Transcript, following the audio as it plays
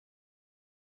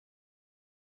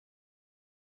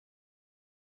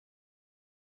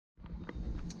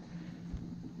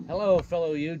Hello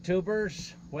fellow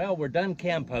YouTubers. Well, we're done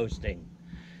camp hosting.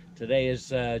 Today is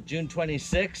June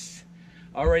 26th,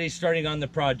 already starting on the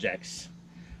projects.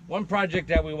 One project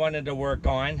that we wanted to work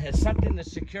on is something to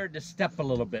secure the step a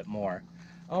little bit more.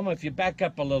 If you back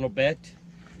up a little bit,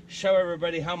 show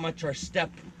everybody how much our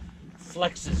step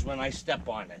flexes when I step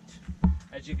on it.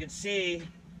 As you can see,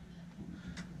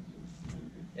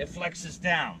 it flexes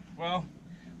down. Well,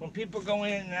 when people go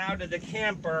in and out of the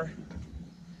camper,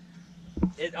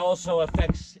 it also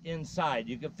affects inside.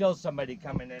 You can feel somebody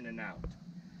coming in and out.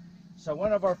 So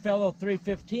one of our fellow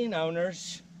 315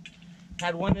 owners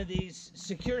had one of these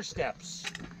secure steps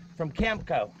from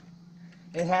Camco.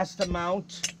 It has to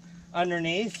mount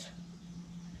underneath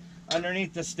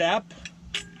the step,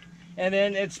 and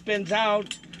then it spins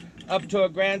out up to a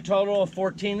grand total of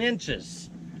 14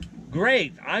 inches.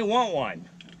 Great, I want one.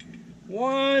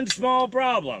 One small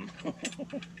problem.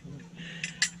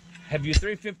 Have you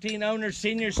 315 owners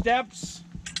seen your steps?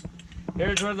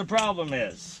 Here's where the problem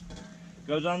is.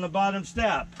 Goes on the bottom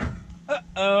step.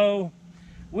 Uh-oh,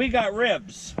 we got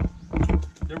ribs.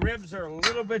 The ribs are a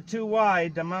little bit too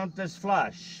wide to mount this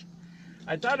flush.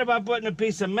 I thought about putting a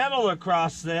piece of metal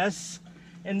across this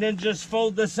and then just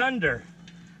fold this under.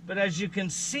 But as you can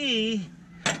see,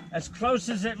 as close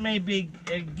as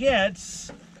it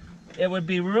gets, it would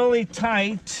be really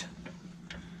tight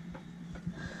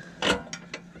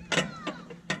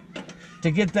to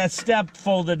get that step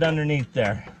folded underneath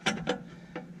there.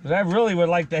 Because I really would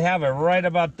like to have it right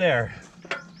about there.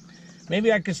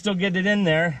 Maybe I could still get it in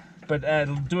there, but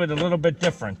I'll do it a little bit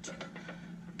different.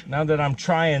 Now that I'm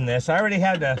trying this, I already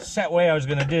had a set way I was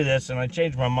gonna do this and I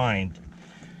changed my mind.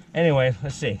 Anyway,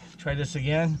 let's see, try this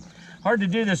again. Hard to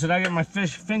do this without getting my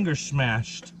fingers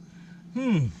smashed.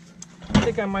 I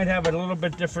think I might have a little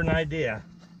bit different idea.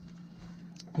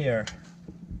 Here.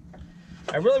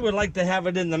 I really would like to have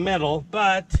it in the middle,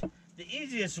 but the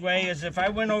easiest way is if I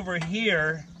went over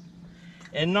here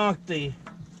and knocked the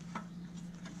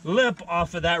lip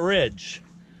off of that ridge.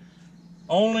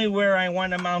 Only where I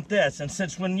want to mount this. And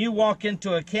since when you walk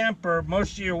into a camper,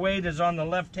 most of your weight is on the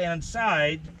left-hand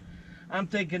side, I'm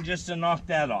thinking just to knock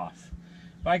that off.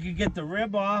 If I could get the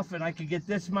rib off and I could get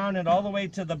this mounted all the way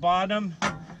to the bottom,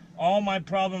 all my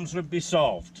problems would be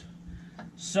solved.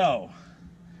 So,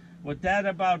 with that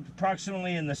about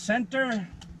approximately in the center,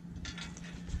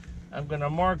 I'm gonna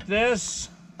mark this.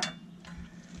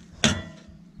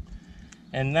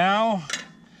 And now,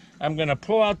 I'm gonna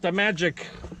pull out the magic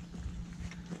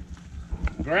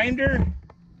grinder,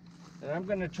 and I'm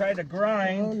gonna try to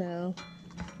grind. Oh no.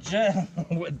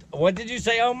 What did you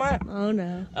say, Oma? Oh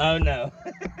no. Oh no.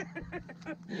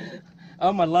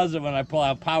 Oma loves it when I pull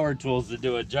out power tools to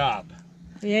do a job.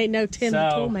 He ain't no Tim the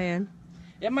Tool Man.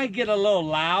 It might get a little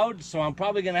loud, so I'm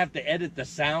probably gonna have to edit the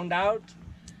sound out.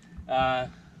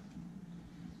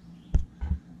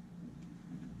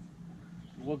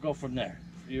 We'll go from there.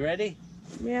 You ready?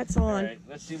 Yeah, it's on. All right,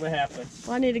 let's see what happens.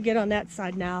 Well, I need to get on that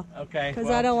side now. Okay. Because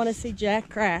I don't want to see Jack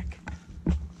crack.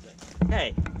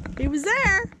 Hey. He was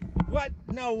there. What?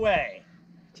 No way.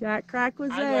 Jack Crack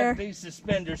was I there. left these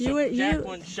suspenders so Jack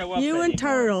wouldn't show up You anymore. and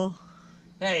Turtle.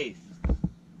 Hey.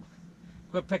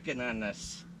 Quit picking on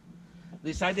this. At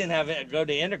least I didn't have it go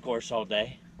to intercourse all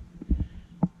day.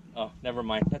 Oh, never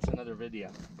mind. That's another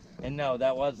video. And no,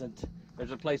 that wasn't.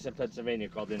 There's a place in Pennsylvania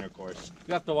called Intercourse.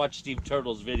 You have to watch Steve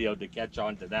Turtle's video to catch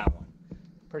on to that one.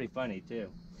 Pretty funny,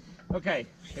 too. Okay,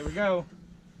 here we go.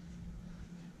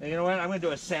 And you know what? I'm going to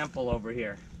do a sample over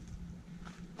here.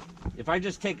 If I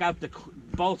just take out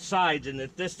both sides, and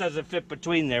if this doesn't fit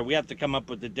between there, we have to come up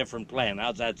with a different plan.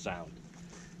 How's that sound?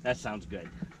 That sounds good.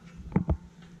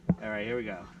 All right, here we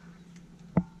go.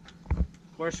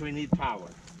 Of course, we need power.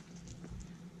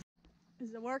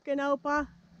 Is it working, Opa?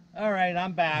 All right,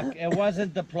 I'm back. It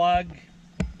wasn't the plug.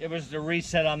 It was the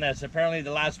reset on this. Apparently,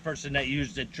 the last person that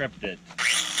used it tripped it.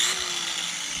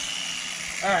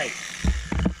 All right,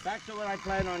 back to what I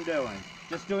plan on doing.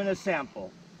 Just doing a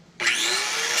sample.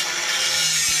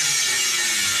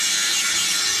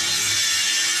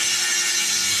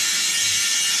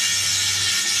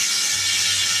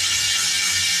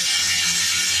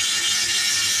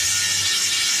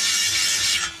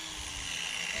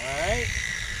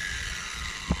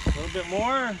 A little bit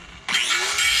more.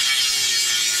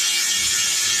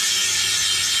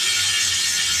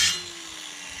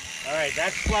 All right,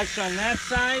 that's flush on that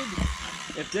side.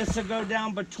 If this will go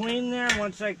down between there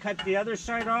once I cut the other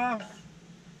side off,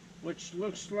 which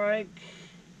looks like,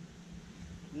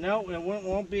 no, it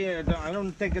won't be, I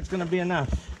don't think it's going to be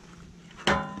enough.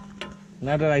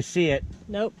 Now that I see it.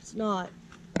 Nope, it's not.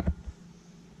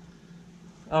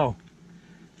 Oh,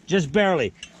 Just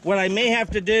barely. What I may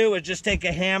have to do is just take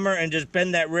a hammer and just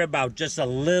bend that rib out just a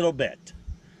little bit.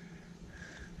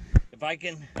 If I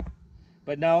can,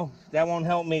 but no, that won't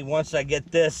help me once I get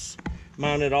this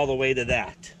mounted all the way to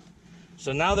that.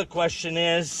 So now the question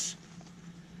is,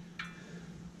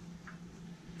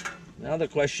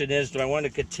 do I want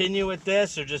to continue with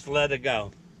this or just let it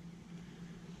go?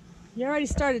 You already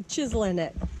started chiseling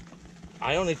it.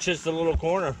 I only chiseled a little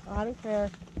corner. I don't care.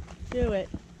 Do it.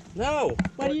 No.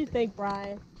 What do you think,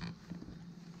 Brian?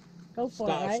 Go for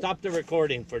it, right? Stop the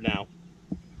recording for now.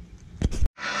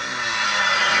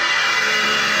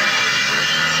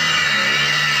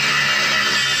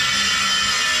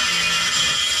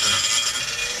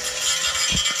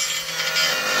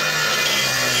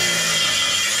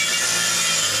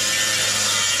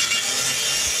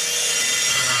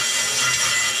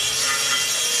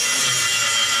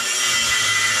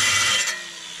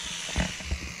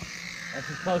 That's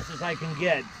as close as I can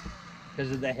get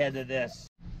because of the head of this.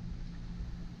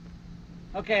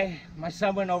 Okay, my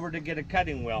son went over to get a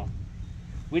cutting wheel.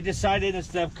 We decided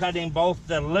instead of cutting both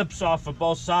the lips off of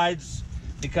both sides,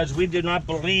 because we do not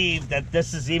believe that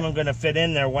this is even going to fit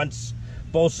in there once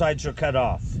both sides are cut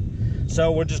off.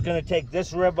 So we're just going to take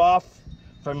this rib off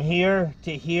from here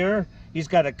to here. He's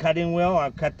got a cutting wheel.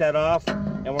 I'll cut that off,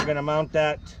 and we're going to mount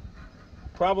that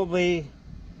probably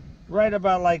right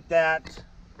about like that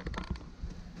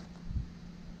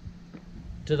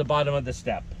to the bottom of the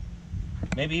step.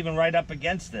 Maybe even right up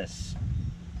against this.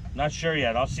 Not sure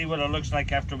yet. I'll see what it looks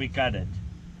like after we cut it.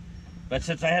 But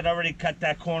since I had already cut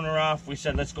that corner off, we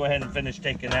said let's go ahead and finish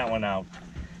taking that one out.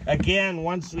 Again,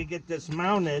 once we get this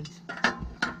mounted,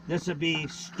 this will be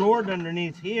stored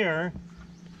underneath here,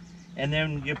 and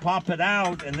then you pop it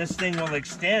out and this thing will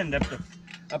extend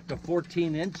up to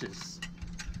 14 inches.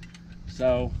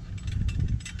 So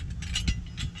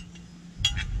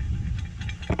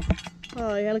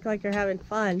Oh, you look like you're having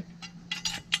fun.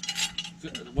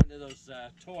 one of those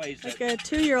toys Like a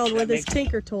 2-year-old with his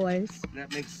Tinker toys.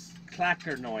 that makes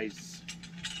clacker noise.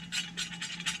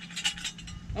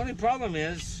 Only problem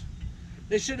is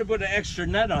they should have put an extra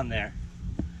nut on there,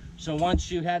 so once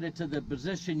you had it to the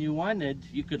position you wanted,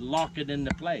 you could lock it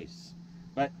into place.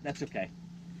 But that's okay.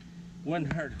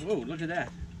 Wouldn't hurt. Oh, look at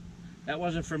that. That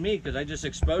wasn't for me because I just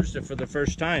exposed it for the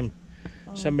first time.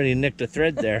 Oh. Somebody nicked a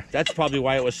thread there. That's probably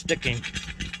why it was sticking.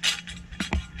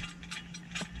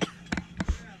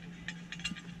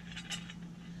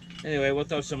 Anyway, we'll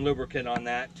throw some lubricant on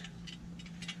that.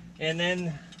 And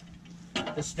then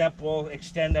the step will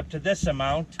extend up to this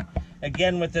amount.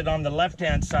 Again, with it on the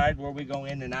left-hand side where we go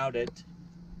in and out it.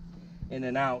 In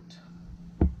and out.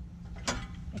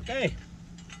 Okay.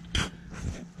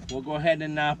 We'll go ahead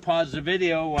and pause the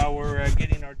video while we're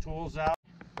getting our tools out.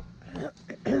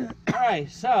 Alright,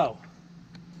 so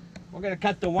we're going to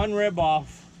cut the one rib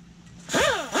off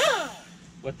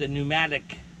with the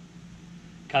pneumatic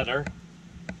cutter.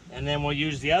 And then we'll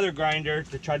use the other grinder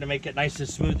to try to make it nice and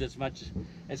smooth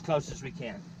as close as we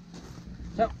can.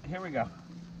 So, here we go.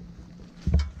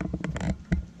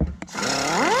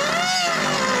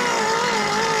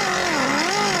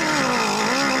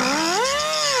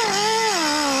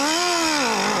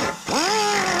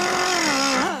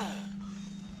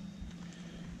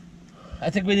 I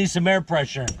think we need some air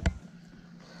pressure.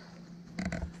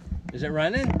 Is it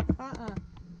running?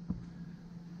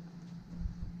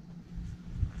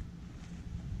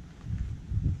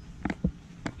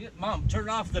 Mom, turn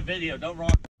off the video. Don't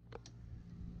rock.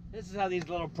 This is how these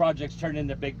little projects turn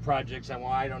into big projects, and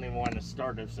why I don't even want to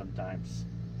start them sometimes.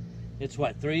 It's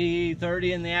what,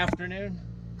 3:30 in the afternoon?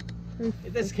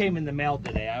 This came in the mail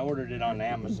today. I ordered it on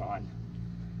Amazon.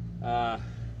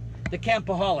 The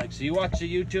Campaholics. You watch the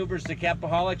YouTubers, the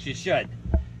Campaholics? You should.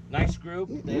 Nice group.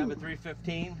 They have a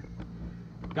 315.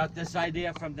 Got this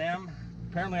idea from them.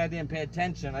 Apparently I didn't pay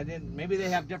attention. Maybe they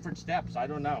have different steps. I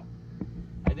don't know.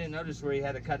 I didn't notice where he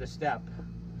had to cut a step.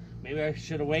 Maybe I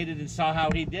should have waited and saw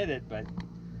how he did it, but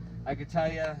I could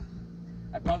tell you,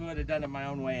 I probably would have done it my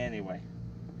own way anyway.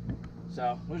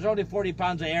 So, there's only 40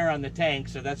 pounds of air on the tank,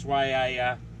 so that's why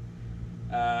I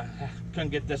couldn't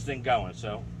get this thing going,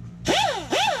 so.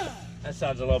 That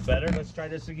sounds a little better. Let's try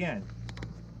this again.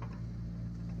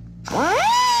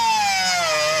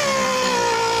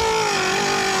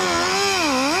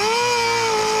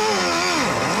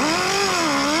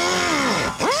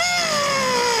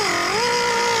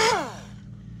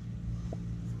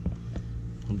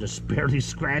 I'm just barely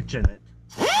scratching it.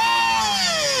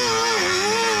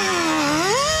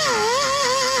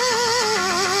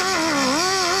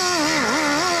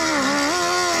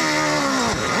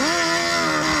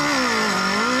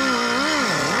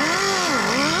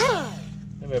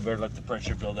 Maybe I better let the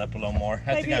pressure build up a little more.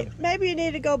 Maybe you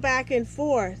need to go back and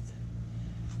forth.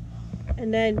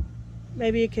 And then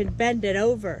maybe you can bend it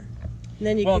over. And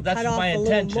then you can cut off a little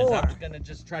more. Well, that's my intention. I was going to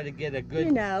just try to get a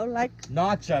good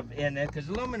notch up in it, because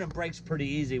aluminum breaks pretty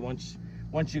easy once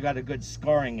you got a good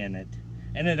scoring in it.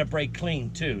 And it'll break clean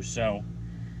too, so.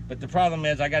 But the problem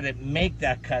is I got to make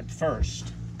that cut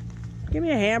first. Give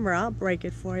me a hammer, I'll break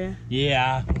it for you.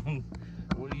 Yeah.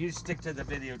 Well, you stick to the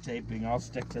videotaping, I'll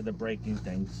stick to the breaking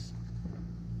things.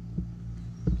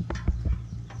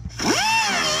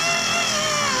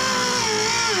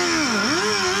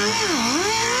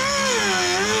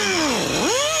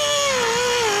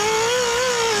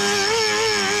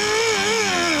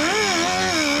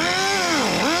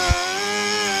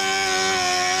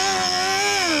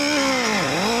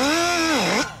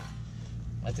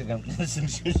 I think I'm listening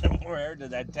to some more air to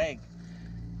that tank.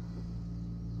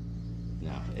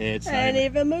 No, it's not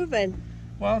even moving.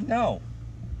 Well, no.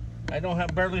 I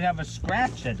don't barely have a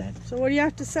scratch in it. So what do you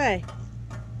have to say?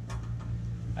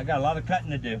 I got a lot of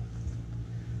cutting to do.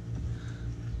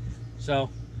 So,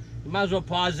 you might as well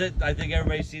pause it. I think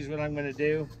everybody sees what I'm going to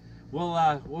do.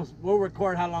 We'll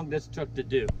record how long this took to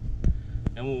do,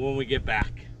 and when we get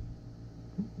back.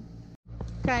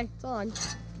 Okay, it's on.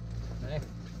 Okay.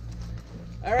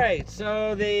 All right,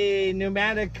 so the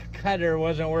pneumatic cutter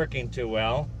wasn't working too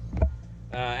well.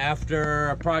 After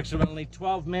approximately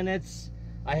 12 minutes,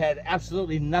 I had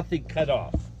absolutely nothing cut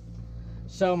off.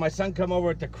 So my son come over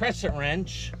with the crescent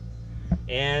wrench,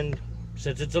 and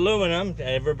since it's aluminum,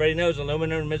 everybody knows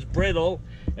aluminum is brittle,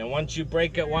 and once you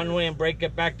break it one way and break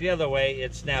it back the other way,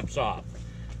 it snaps off.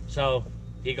 So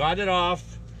he got it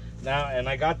off now, and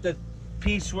I got the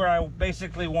piece where I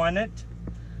basically want it.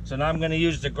 So now I'm going to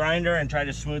use the grinder and try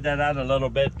to smooth that out a little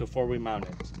bit before we mount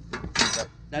it. So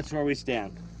that's where we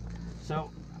stand.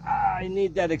 So I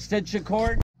need that extension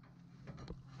cord.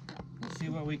 Let's see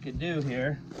what we can do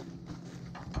here.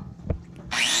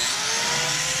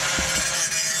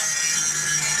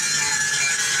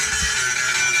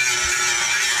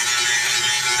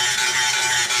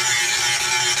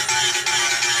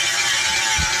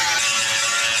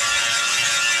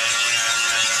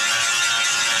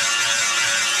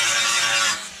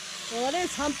 Well, it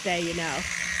is hump day, you know.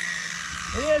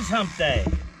 It is hump day.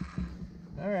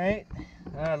 All right,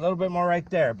 a little bit more right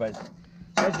there, but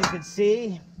as you can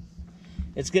see,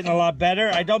 it's getting a lot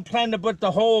better. I don't plan to put the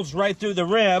holes right through the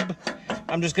rib.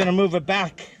 I'm just gonna move it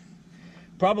back,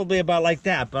 probably about like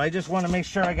that, but I just wanna make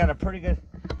sure I got a pretty good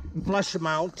flush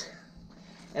mount,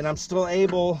 and I'm still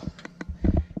able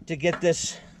to get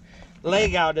this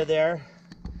leg out of there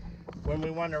when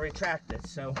we wanna retract it.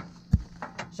 So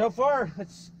far,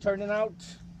 it's turning out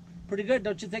pretty good,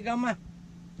 don't you think, Elma?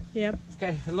 Yep.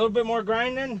 Okay, a little bit more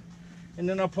grinding, and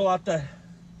then I'll pull out the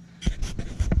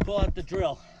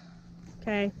drill.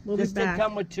 Okay, we'll be back. This did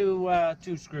come with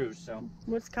two screws, so.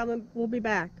 What's coming? We'll be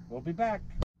back. We'll be back.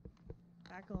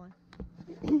 Back on.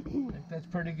 I think that's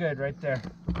pretty good right there.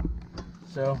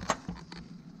 So,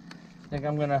 I think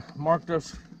I'm gonna mark the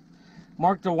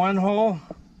one hole,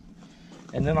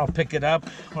 and then I'll pick it up.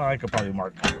 Well, I could probably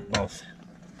mark both.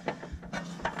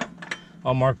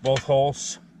 I'll mark both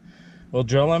holes. We'll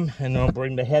drill them, and then I'll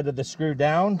bring the head of the screw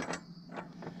down.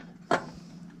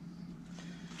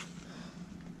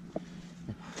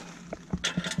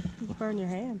 You burn your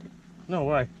hand. No,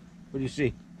 why? What do you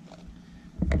see?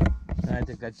 I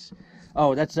think that's,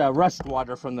 that's rust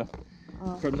water from the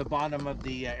bottom of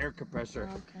the air compressor.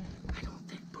 Okay. I don't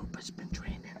think poop has been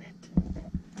drained in it.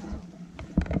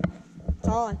 It's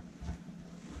on.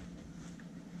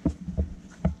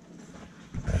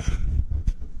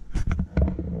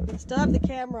 I still have the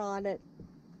camera on it.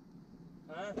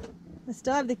 Huh? I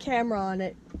still have the camera on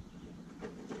it.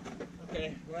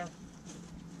 Okay, well,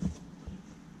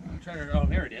 I'm trying to,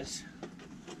 here it is.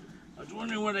 I was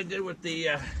wondering what I did with the,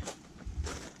 okay,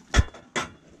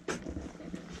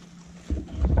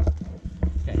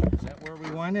 is that where we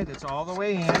want it? It's all the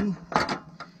way in.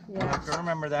 You have to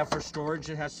remember that for storage,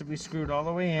 it has to be screwed all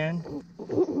the way in.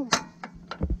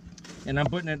 And I'm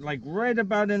putting it like right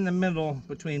about in the middle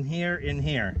between here and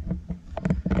here.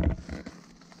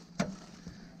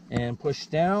 And push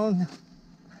down.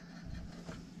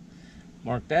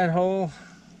 Mark that hole.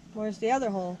 Where's the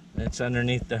other hole? It's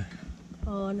underneath the...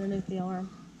 Oh, underneath the arm.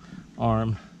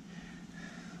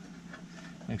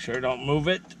 Make sure I don't move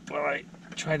it while I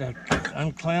try to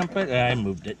unclamp it. I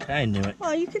moved it. I knew it.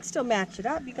 Well, you could still match it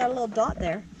up. You got a little dot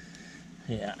there.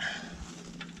 Yeah.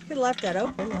 You could have left that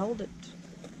open and hold it.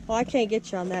 Well, I can't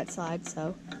get you on that side,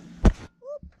 so.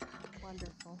 Whoop.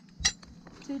 Wonderful.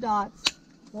 2 dots.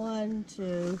 1,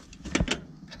 2.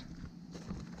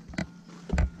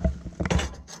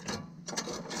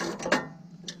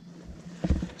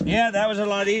 Yeah, that was a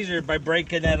lot easier by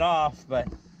breaking it off, but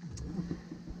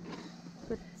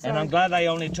and I'm glad I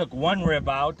only took one rib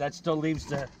out. That still leaves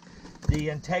the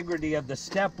integrity of the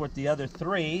step with the other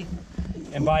 3.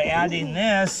 And by adding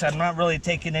this, I'm not really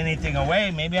taking anything away.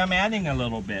 Maybe I'm adding a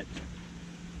little bit.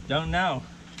 Don't know.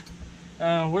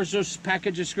 Where's those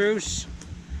package of screws?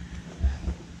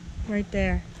 Right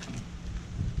there.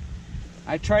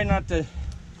 I try not to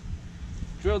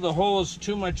drill the holes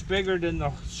too much bigger than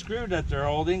the screw that they're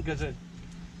holding because it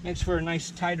makes for a nice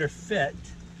tighter fit.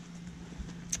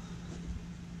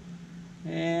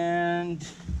 And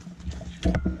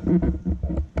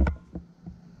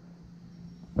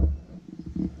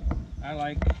I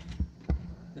like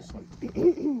this one.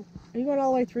 Are you going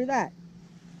all the way through that?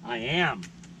 I am.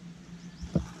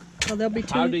 Well, there'll be 2.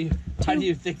 How do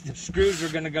you think the screws are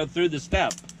going to go through the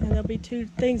step? And there'll be 2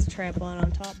 things to trample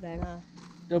on top then, huh?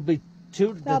 There'll be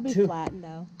 2. They'll be flattened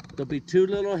though. There'll be 2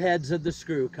 little heads of the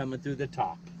screw coming through the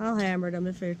top. I'll hammer them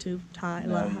if they're too tight.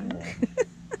 No,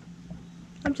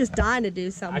 I'm just dying to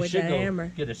do something with that hammer. I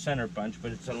should go get a center punch,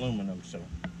 but it's aluminum, so.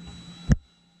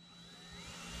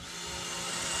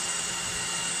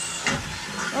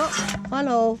 Oh,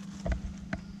 hello.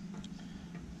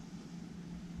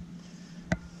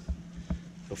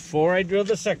 Before I drill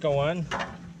the second one,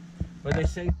 what they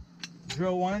say,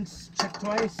 drill once, check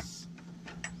twice?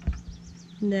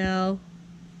 No.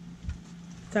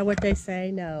 Is that what they say?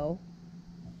 No.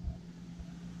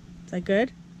 Is that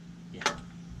good? Yeah.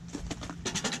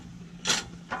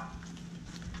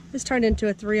 This turned into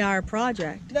a 3-hour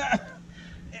project.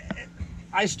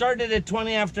 I started at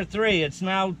 20 after 3. It's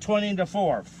now 20 to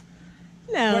 4.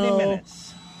 No. 20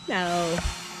 minutes. No.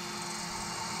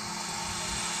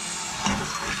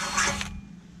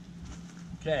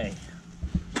 Okay.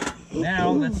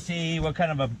 Now let's see what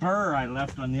kind of a burr I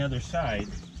left on the other side.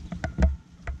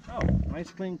 Oh, nice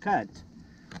clean cut.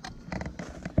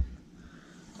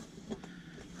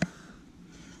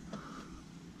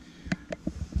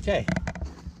 Okay.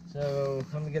 So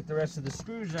let me get the rest of the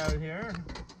screws out here.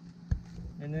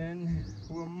 And then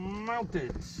we'll mount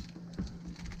it.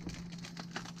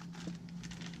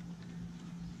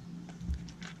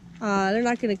 They're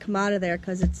not going to come out of there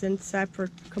because it's in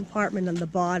separate compartment on the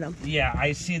bottom. Yeah,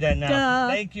 I see that now. Duh.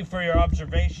 Thank you for your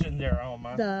observation there,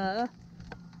 Oma. Duh.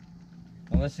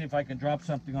 Well, let's see if I can drop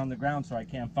something on the ground so I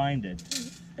can't find it.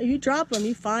 You drop them,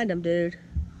 you find them, dude.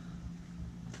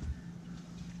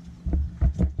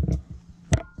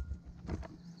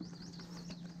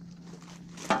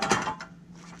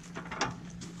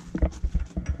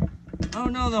 Oh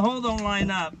no, the hole don't line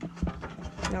up.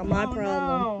 Not my problem.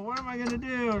 No, what am I gonna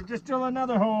do? Just drill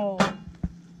another hole.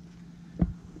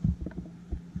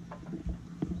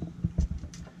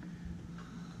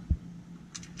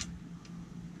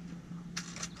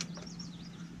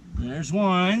 There's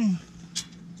one.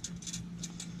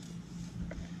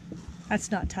 That's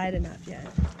not tight enough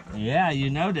yet. Yeah, you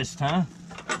noticed, huh?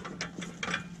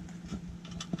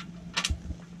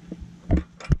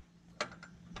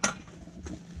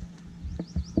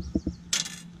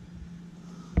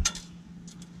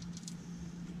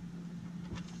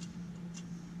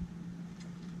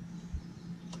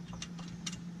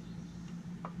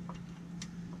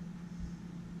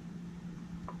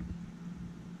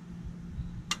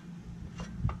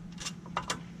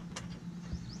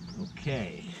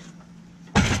 Okay.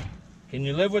 Can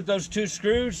you live with those 2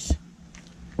 screws?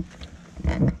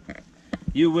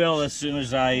 You will as soon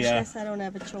as I... guess I don't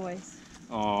have a choice.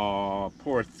 Oh,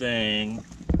 poor thing.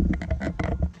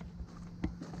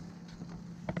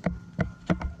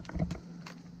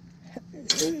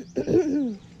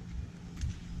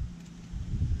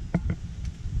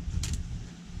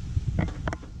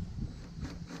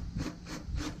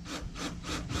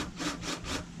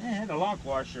 It had a lock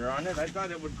washer on it. I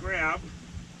thought it would grab.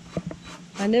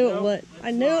 I knew it would. I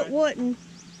knew it wouldn't.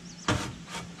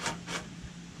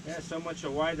 Yeah, so much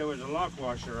of why there was a lock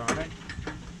washer on it.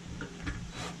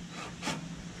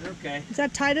 Okay. Is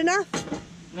that tight enough?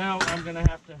 Now I'm gonna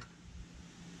have to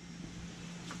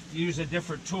use a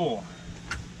different tool.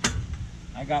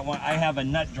 I got one. I have a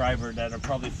nut driver that'll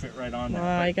probably fit right on there.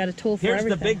 I got a tool for here's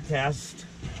everything. the big test.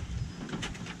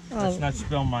 Let's not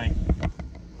spill my.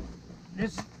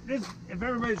 This. If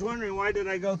everybody's wondering why did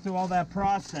I go through all that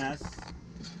process,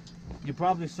 you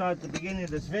probably saw at the beginning of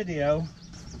this video.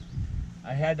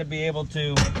 I had to be able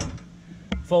to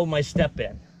fold my step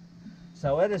in.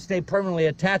 So it'll stay permanently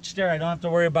attached there. I don't have to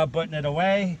worry about putting it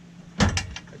away. I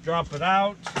drop it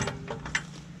out.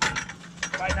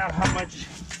 Find out how much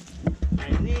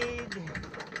I need.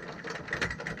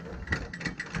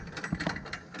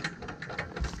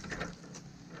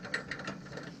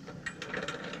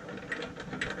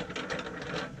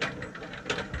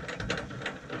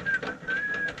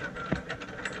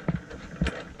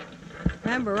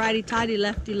 Remember, righty-tighty,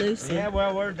 lefty-loosey. Yeah,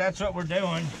 well, that's what we're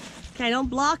doing. Okay, don't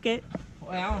block it.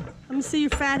 Well, let me see your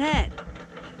fat head.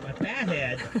 My fat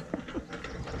head?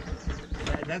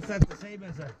 That's not the same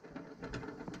as a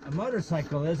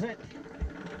motorcycle, is it?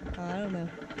 I don't know.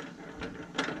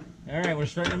 All right, we're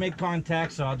starting to make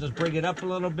contact, so I'll just bring it up a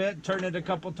little bit, turn it a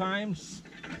couple times.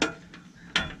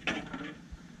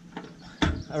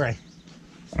 All right,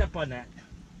 step on that.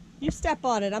 You step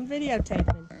on it, I'm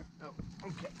videotaping. Oh,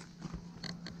 okay.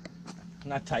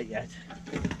 Not tight yet.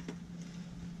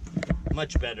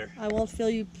 Much better. I won't feel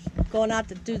you going out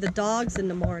to do the dogs in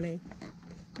the morning.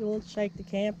 You won't shake the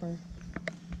camper.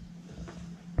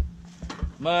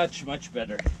 Much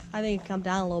better. I think it come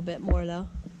down a little bit more though.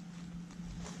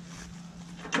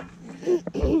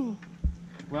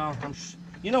 Well,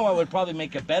 you know what would probably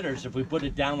make it better is if we put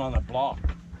it down on a block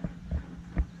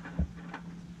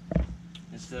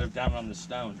instead of down on the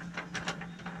stone.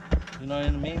 You know what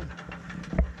I mean?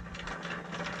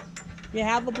 You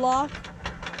have a block?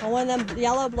 Or one of them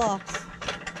yellow blocks?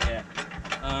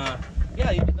 Yeah.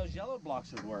 Yeah, even those yellow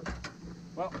blocks would work.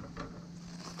 Well,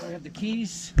 do I have the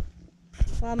keys?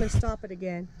 Well, I'm going to stop it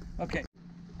again. Okay.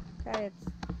 Okay,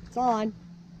 it's on.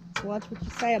 So watch what you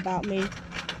say about me.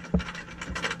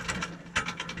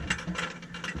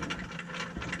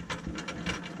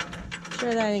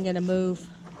 Sure that ain't going to move.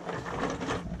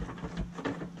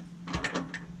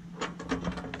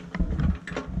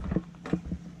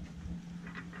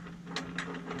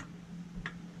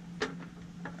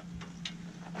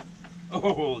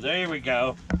 Oh, there we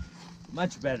go.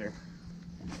 Much better.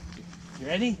 You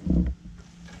ready?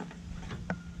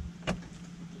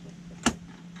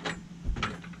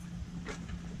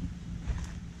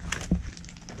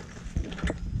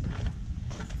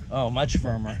 Oh, much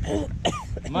firmer.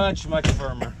 much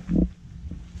firmer.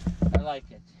 I like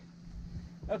it.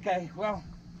 Okay, well,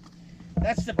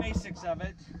 that's the basics of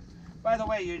it. By the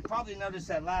way, you'd probably notice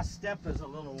that last step is a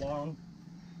little long,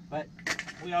 but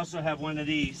we also have one of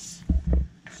these.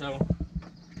 So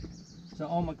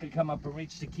Oma could come up and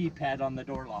reach the keypad on the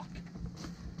door lock.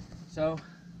 So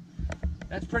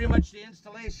that's pretty much the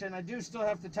installation. I do still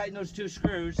have to tighten those 2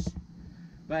 screws,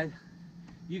 but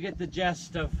you get the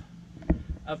gist of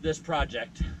this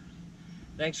project.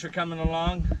 Thanks for coming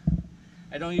along.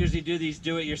 I don't usually do these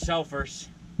do-it-yourselfers,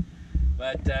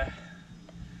 but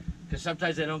because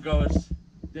sometimes they don't go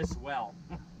this well.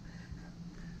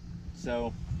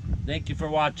 So thank you for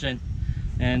watching,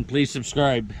 and please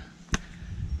subscribe.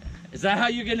 Is that how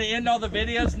you're gonna end all the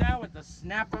videos now, with the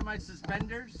snap of my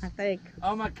suspenders? I think.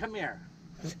 Oma, come here.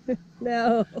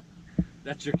 No.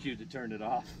 That's your cue to turn it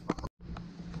off.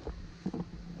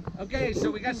 Okay, so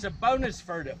we got some bonus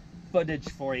footage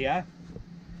for you.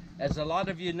 As a lot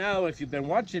of you know, if you've been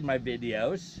watching my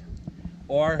videos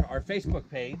or our Facebook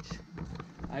page,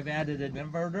 I've added an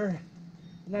inverter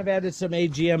and I've added some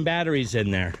AGM batteries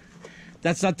in there.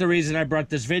 That's not the reason I brought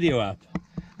this video up.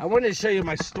 I wanted to show you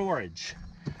my storage.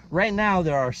 Right now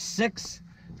there are 6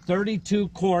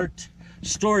 32-quart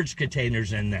storage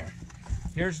containers in there.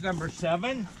 Here's number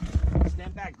 7.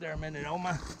 Stand back there a minute,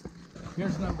 Oma.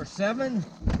 Here's number 7.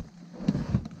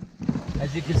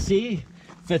 As you can see,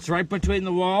 fits right between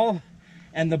the wall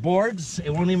and the boards. It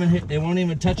won't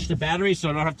even touch the battery, so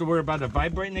I don't have to worry about it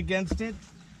vibrating against it.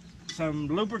 Some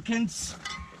lubricants,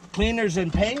 cleaners,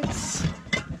 and paints.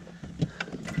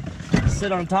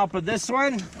 Sit on top of this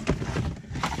one.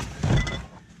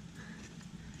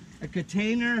 A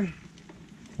container,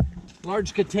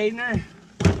 large container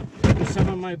with some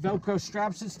of my Velcro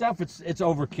straps and stuff. It's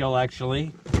overkill,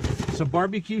 actually. Some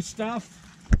barbecue stuff,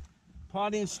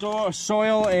 potting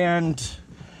soil, and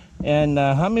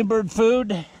hummingbird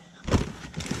food.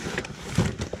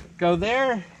 Go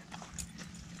there.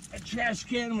 A trash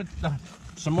can with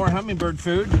some more hummingbird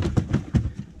food,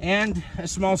 and a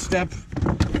small step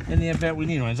in the event we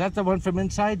need one. Is that the one from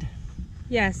inside?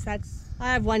 Yes, I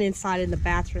have one inside in the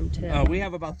bathroom too. Oh, we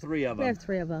have about 3 of them. We have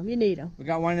 3 of them. You need them. We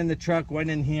got one in the truck, one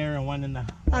in here, and one in the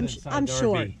I'm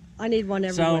short. I need one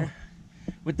everywhere.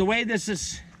 So, with the way this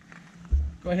is,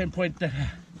 go ahead and point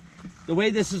the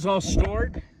way this is all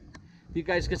stored, if you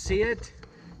guys can see it,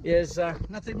 is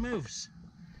nothing moves.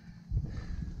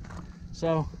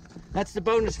 So that's the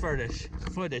bonus footage.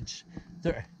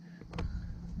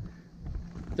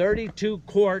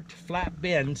 32-quart flat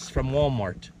bins from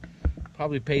Walmart.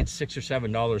 Probably paid $6 or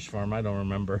 $7 for them. I don't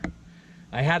remember.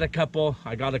 I had a couple.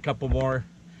 I got a couple more,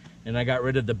 and I got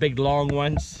rid of the big long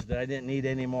ones that I didn't need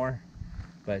anymore.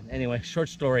 But anyway, short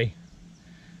story.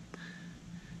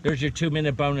 There's your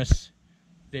 2-minute bonus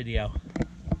video.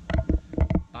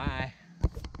 Bye.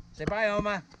 Say bye,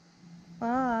 Oma.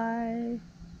 Bye.